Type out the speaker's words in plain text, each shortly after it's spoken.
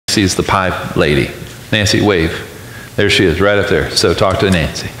Nancy's the pie lady. Nancy, wave. There she is, right up there. So talk to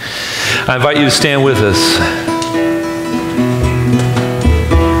Nancy. I invite you to stand with us.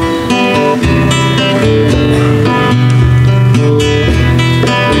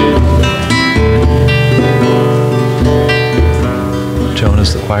 Joan,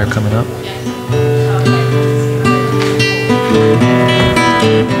 is the choir coming up?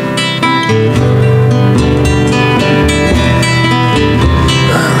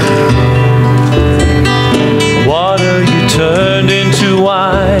 Water you turned into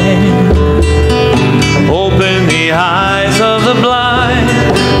wine. Open the eyes of the blind.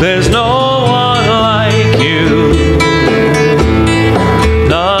 There's no one like you.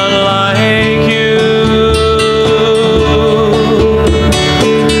 None like you.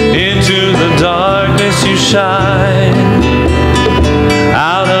 Into the darkness you shine.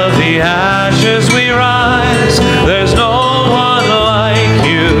 Out of the ashes we rise. There's no one like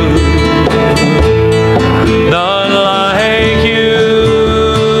you. None like you.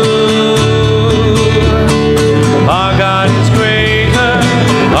 Our God is greater.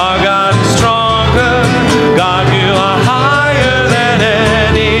 Our God is stronger. God, you are higher than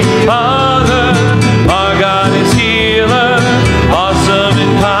any other. Our God is healer. Awesome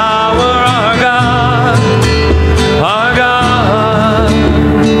in power. Our God. Our God.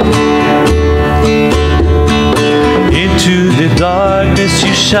 Into the darkness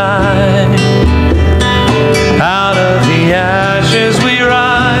you shine. Out of the ashes we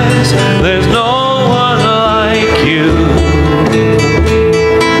rise. There's no one like you.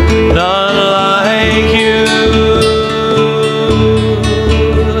 None like you.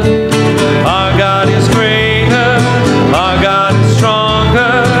 Our God is greater. Our God is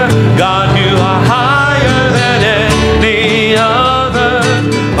stronger. God, you are higher than any other.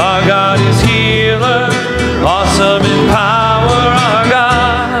 Our God is healer. Awesome in power. Our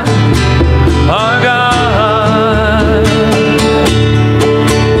God. Our God.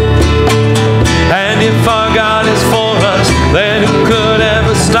 And if our God is for us, then who could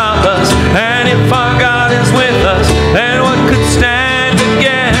ever stop us? And if our God is with us, then what could stand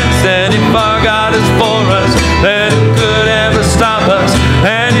against? And if our God is for us, then who could ever stop us?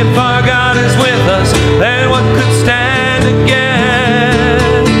 And if our God is with us, then what could stand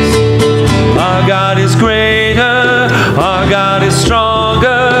against? Our God is greater, our God is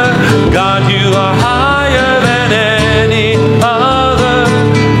stronger. God, you are higher than any other.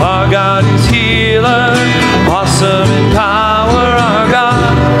 Our God is healer, awesome in power. Our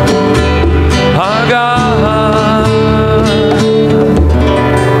God, our God.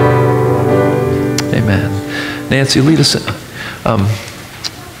 Amen. Nancy, lead us.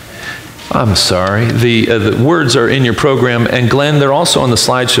 I'm sorry. The words are in your program, and Glenn, they're also on the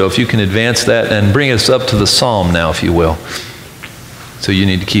slideshow. If you can advance that and bring us up to the psalm now, if you will. So you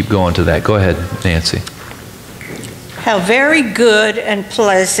need to keep going to that. Go ahead, Nancy. How very good and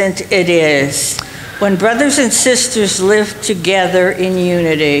pleasant it is when brothers and sisters live together in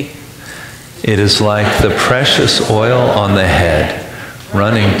unity. It is like the precious oil on the head,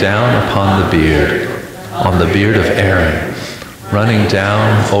 running down upon the beard, on the beard of Aaron, running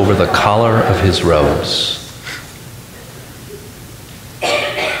down over the collar of his robes.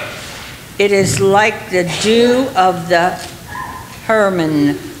 It is like the dew of the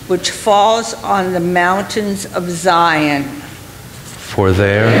Hermon, which falls on the mountains of Zion. For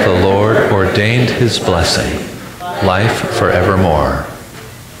there the Lord ordained his blessing, life forevermore.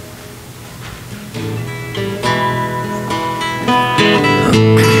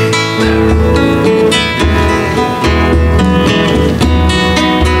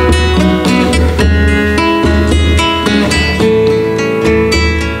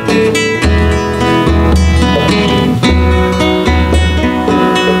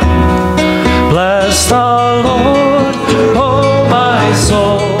 Bless the Lord, oh my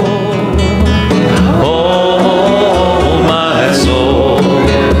soul, oh my soul.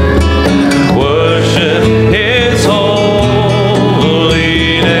 Worship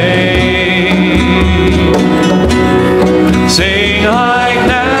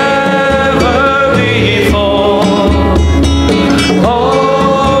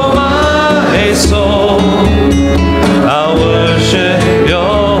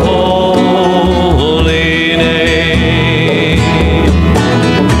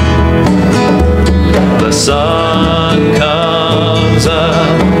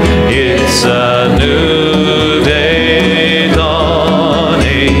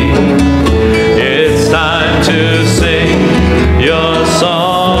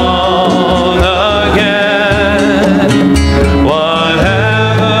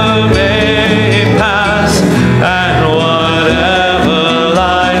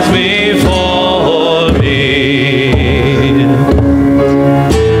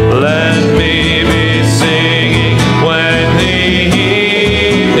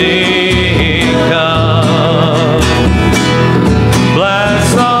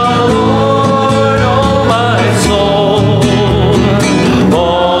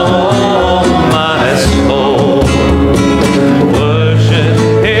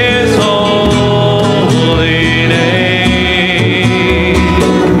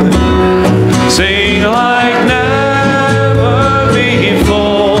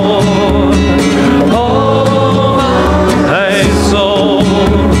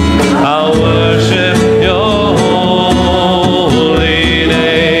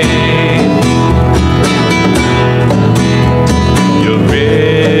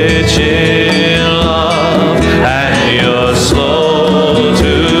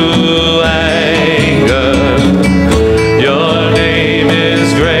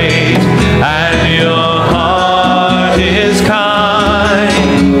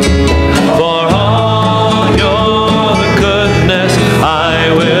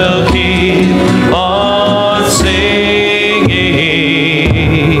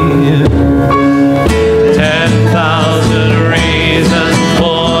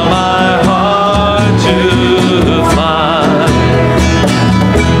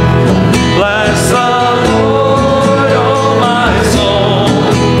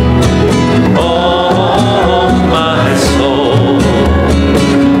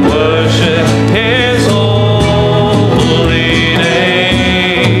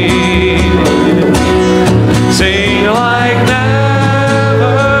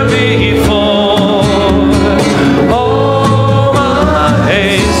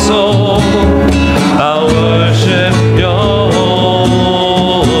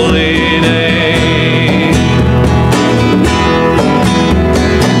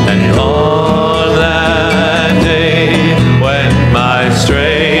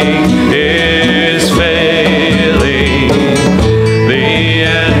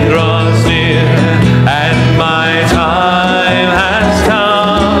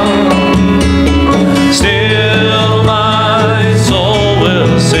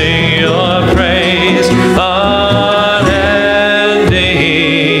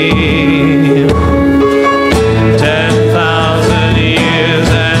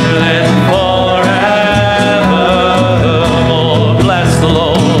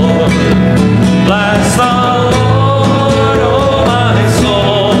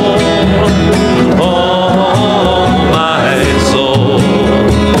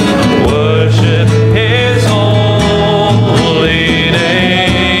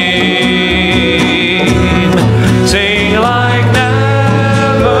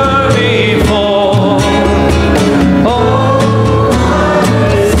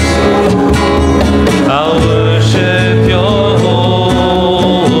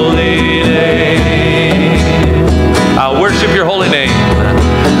worship your holy name.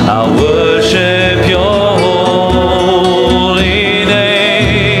 I'll worship your holy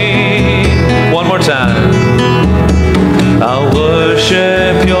name. One more time. I'll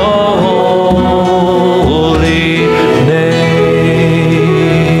worship your holy name.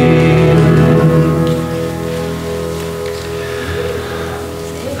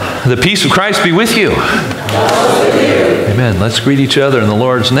 The peace of Christ be with you. Amen. Let's greet each other in the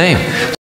Lord's name.